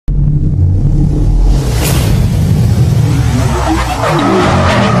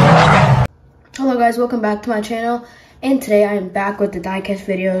guys, welcome back to my channel, and today I am back with the diecast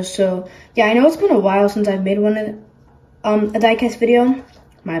videos. So yeah, I know it's been a while since I've made one of a diecast video.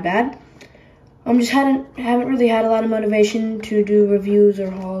 My bad. Just haven't really had a lot of motivation to do reviews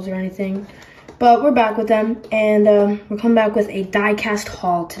or hauls or anything, but we're back with them, and we're coming back with a diecast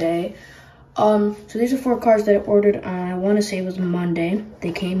haul today. So these are 4 cars that I ordered on, I want to say it was Monday.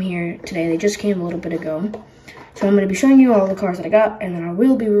 They came here today. They just came a little bit ago. So I'm going to be showing you all the cars that I got, and then I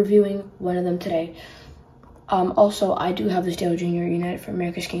will be reviewing one of them today. Also, I do have this Dale Jr. unit for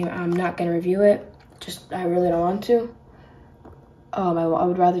America's Game. I'm not going to review it. I really don't want to. I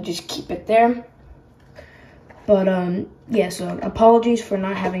would rather just keep it there. But, yeah, so apologies for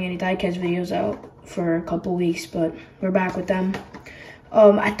not having any diecast videos out for a couple weeks, but we're back with them.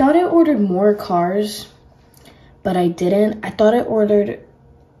 I thought I ordered more cars, but I didn't. I thought I ordered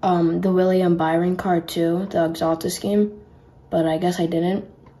the William Byron car too, the Exalted scheme, but I guess I didn't.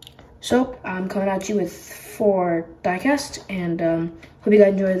 So I'm coming at you with 4 diecast, and hope you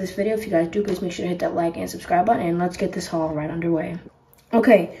guys enjoyed this video. If you guys do, please make sure to hit that like and subscribe button, and let's get this haul right underway.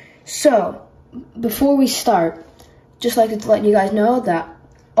 Okay, so before we start, just like to let you guys know that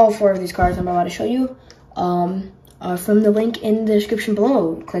all 4 of these cars I'm about to show you are from the link in the description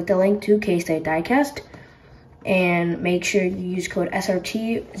below. Click the link to K-State Diecast, and make sure you use code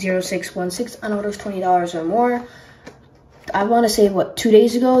SRT0616 on orders $20 or more. I want to say, 2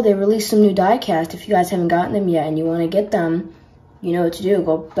 days ago, they released some new diecast. If you guys haven't gotten them yet and you want to get them, you know what to do.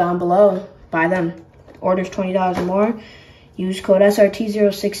 Go down below, buy them. Orders $20 or more. Use code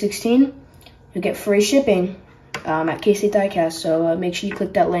SRT0616. You'll get free shipping at K-State Diecast, so make sure you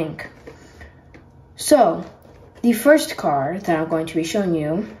click that link. So, the first car that I'm going to be showing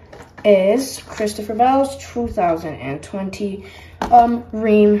you is Christopher Bell's 2020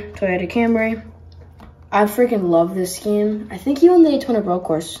 Ream Toyota Camry. I freaking love this scheme. I think he won the Daytona Road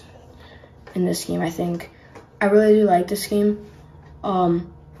Course in this scheme, I think. I really do like this scheme. I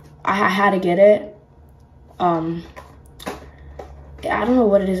had to get it. I don't know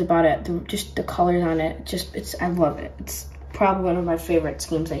what it is about it. Just the colors on it. I love it. It's probably one of my favorite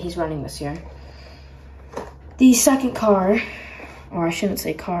schemes that he's running this year. The second car, or I shouldn't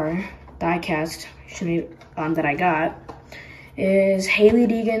say car, diecast that I got, is Hailie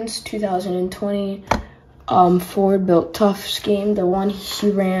Deegan's 2020 Ford Built Tough scheme, the one she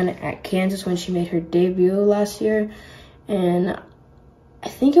ran at Kansas when she made her debut last year, and I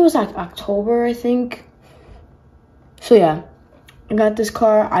think it was like October, I think. So yeah, I got this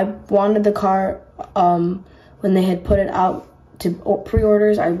car. I wanted the car when they had put it out to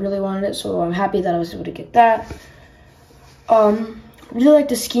pre-orders. I really wanted it, so I'm happy that I was able to get that. I really like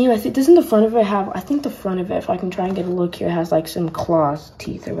the scheme. I think doesn't the front of it have, I think the front of it, if I can try and get a look here, has like some claws,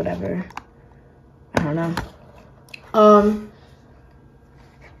 teeth or whatever. I don't know.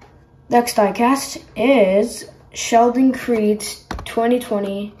 Next diecast is Sheldon Creed's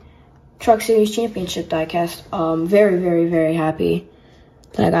 2020 Truck Series Championship diecast. Very, very, very happy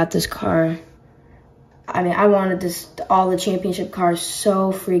that I got this car. I mean, I wanted all the championship cars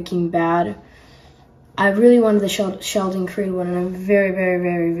so freaking bad. I really wanted the Sheldon Creed one, and I'm very, very,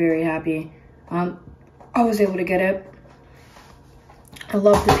 very, very happy I was able to get it. I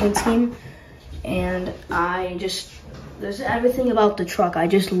love the paint scheme, and there's everything about the truck I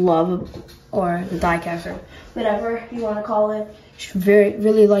just love, or the diecast, or whatever you want to call it. Just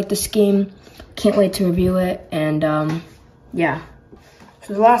really like the scheme. Can't wait to review it, and yeah.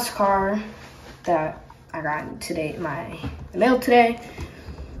 So the last car that I got today, the mail today.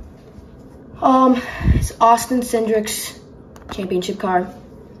 It's Austin Cindric's championship car.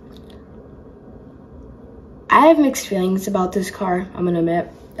 I have mixed feelings about this car, I'm gonna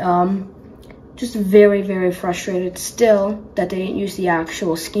admit. Just very, very frustrated still that they didn't use the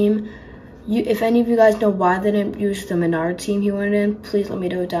actual scheme. If any of you guys know why they didn't use the Menard team he went in, please let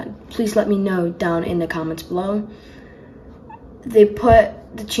me know down in the comments below. They put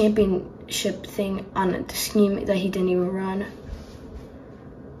the championship thing on the scheme that he didn't even run.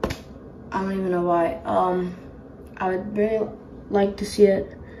 I don't even know why. I would really like to see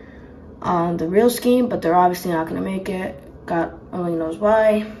it on the real scheme, but they're obviously not gonna make it. God only knows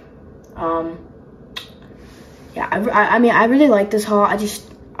why. Yeah, I mean, I really like this haul. I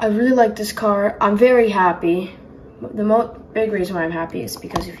really like this car. I'm very happy. The big reason why I'm happy is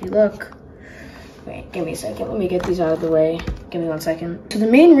because if you look, wait, give me a second. Let me get these out of the way. Give me 1 second. So the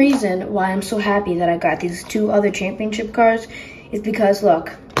main reason why I'm so happy that I got these 2 other championship cars is because,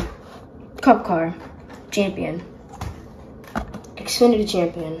 look, Cup car, champion, Xfinity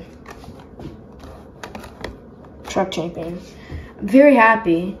champion, truck champion. I'm very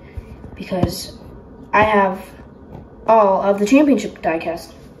happy because I have all of the championship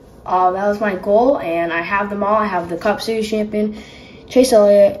diecast. That was my goal, and I have them all. I have the Cup Series champion, Chase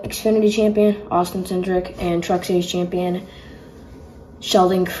Elliott, Xfinity champion, Austin Cindric, and Truck Series champion,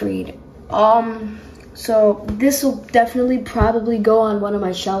 Sheldon Creed. So this will definitely probably go on one of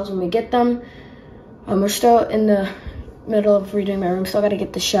my shelves when we get them. We're still in the middle of redoing my room. Still got to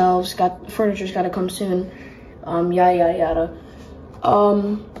get the shelves. Furniture's got to come soon. Yada yada yada.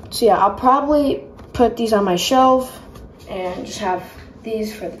 So yeah, I'll probably put these on my shelf and just have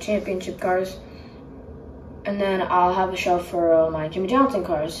these for the championship cars, and then I'll have a shelf for my Jimmy Johnson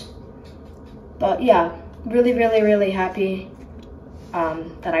cars. But yeah, really happy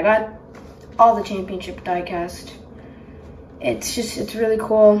that I got all the championship diecast. It's really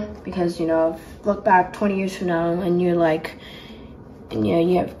cool because, you know, look back 20 years from now and you're like, and you know,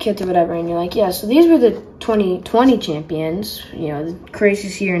 you have kids or whatever, and you're like, yeah, so these were the 2020 champions, you know, the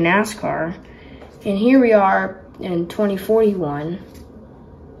craziest year in NASCAR, and here we are in 2041,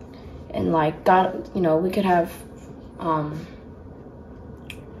 and like, you know, we could have, I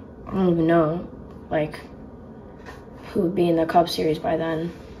don't even know, like, who would be in the Cup Series by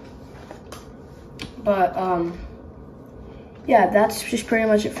then. But, yeah, that's just pretty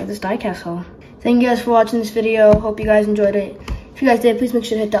much it for this diecast haul. Thank you guys for watching this video. Hope you guys enjoyed it. If you guys did, please make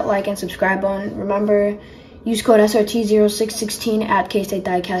sure to hit that like and subscribe button. Remember, use code SRT0616 at K-State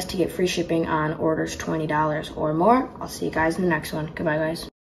Diecast to get free shipping on orders $20 or more. I'll see you guys in the next one. Goodbye, guys.